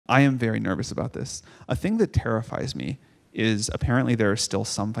I am very nervous about this. A thing that terrifies me is apparently there are still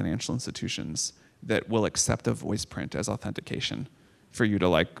some financial institutions that will accept a voice print as authentication for you to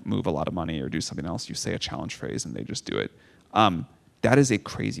like move a lot of money or do something else. You say a challenge phrase and they just do it. That is a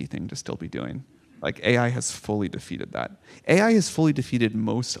crazy thing to still be doing. Like AI has fully defeated that. AI has fully defeated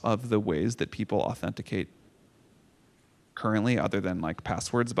most of the ways that people authenticate currently, other than like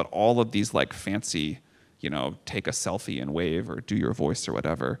passwords, but all of these like fancy, take a selfie and wave or do your voice or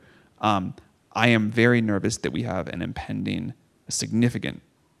whatever. I am very nervous that we have a significant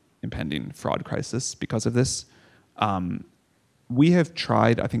impending fraud crisis because of this. We have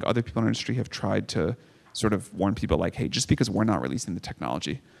tried, I think other people in our industry have tried to sort of warn people like, hey, just because we're not releasing the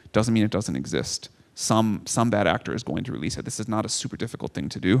technology doesn't mean it doesn't exist. Some bad actor is going to release it. This is not a super difficult thing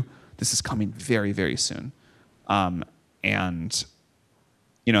to do. This is coming very, very soon. And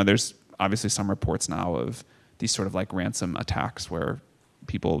there's obviously some reports now of these sort of like ransom attacks where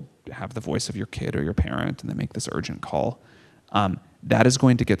people have the voice of your kid or your parent and they make this urgent call. That is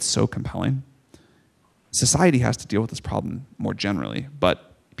going to get so compelling. Society has to deal with this problem more generally,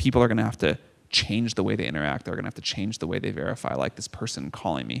 but people are going to have to change the way they interact. They're going to have to change the way they verify, like this person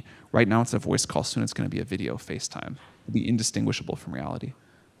calling me. Right now it's a voice call. Soon it's going to be a video FaceTime. It'll be indistinguishable from reality.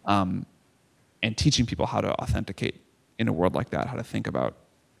 And teaching people how to authenticate in a world like that, how to think about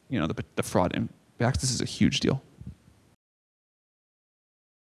the fraud impacts. This is a huge deal.